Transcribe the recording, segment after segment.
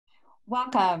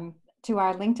Welcome to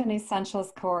our LinkedIn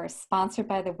Essentials course sponsored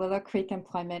by the Willow Creek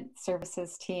Employment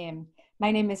Services team.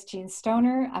 My name is Jean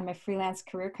Stoner. I'm a freelance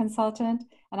career consultant,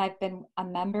 and I've been a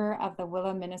member of the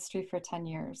Willow Ministry for 10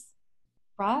 years.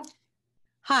 Rob?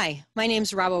 Hi, my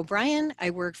name's Rob O'Brien.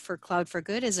 I work for Cloud for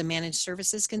Good as a managed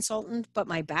services consultant, but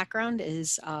my background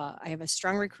is I have a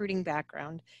strong recruiting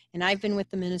background, and I've been with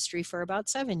the ministry for about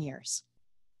 7 years.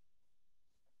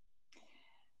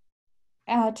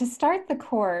 To start the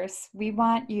course, we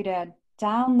want you to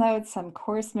download some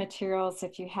course materials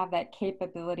if you have that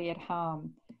capability at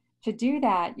home. To do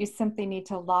that, you simply need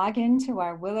to log into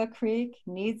our Willow Creek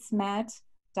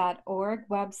needsmet.org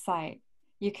website.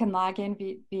 You can log in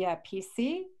via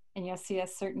PC and you'll see a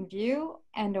certain view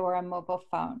and or a mobile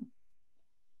phone.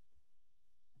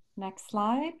 Next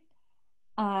slide.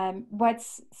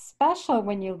 What's special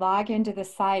when you log into the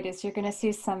site is you're going to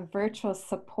see some virtual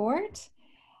support.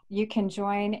 You can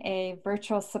join a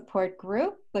virtual support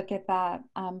group. Look at that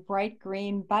bright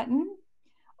green button.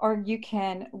 Or you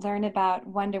can learn about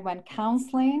one-to-one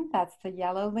counseling. That's the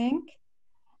yellow link.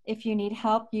 If you need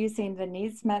help using the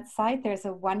NeedsMet site, there's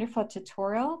a wonderful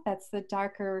tutorial. That's the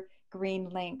darker green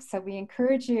link. So we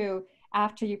encourage you,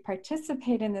 after you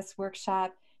participate in this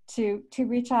workshop, to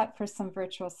reach out for some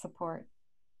virtual support.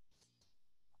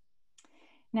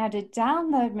 Now, to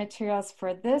download materials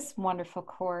for this wonderful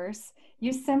course,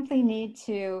 you simply need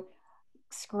to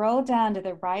scroll down to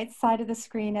the right side of the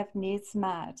screen of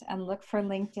NeedsMet and look for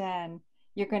LinkedIn.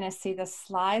 You're going to see the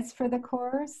slides for the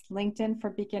course, LinkedIn for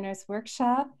Beginners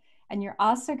Workshop, and you're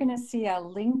also going to see a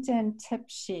LinkedIn tip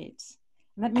sheet.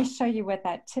 Let me show you what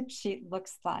that tip sheet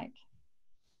looks like.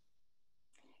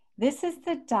 This is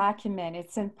the document.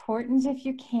 It's important, if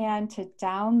you can, to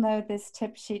download this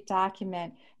tip sheet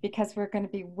document because we're going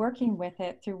to be working with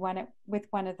it through one of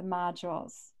the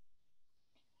modules.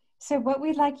 So what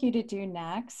we'd like you to do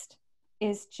next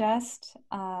is just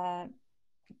pause,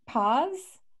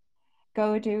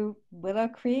 go to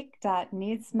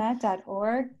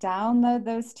willowcreek.needsmet.org, download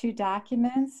those two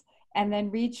documents, and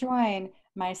then rejoin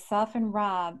myself and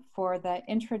Rob for the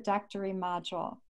introductory module.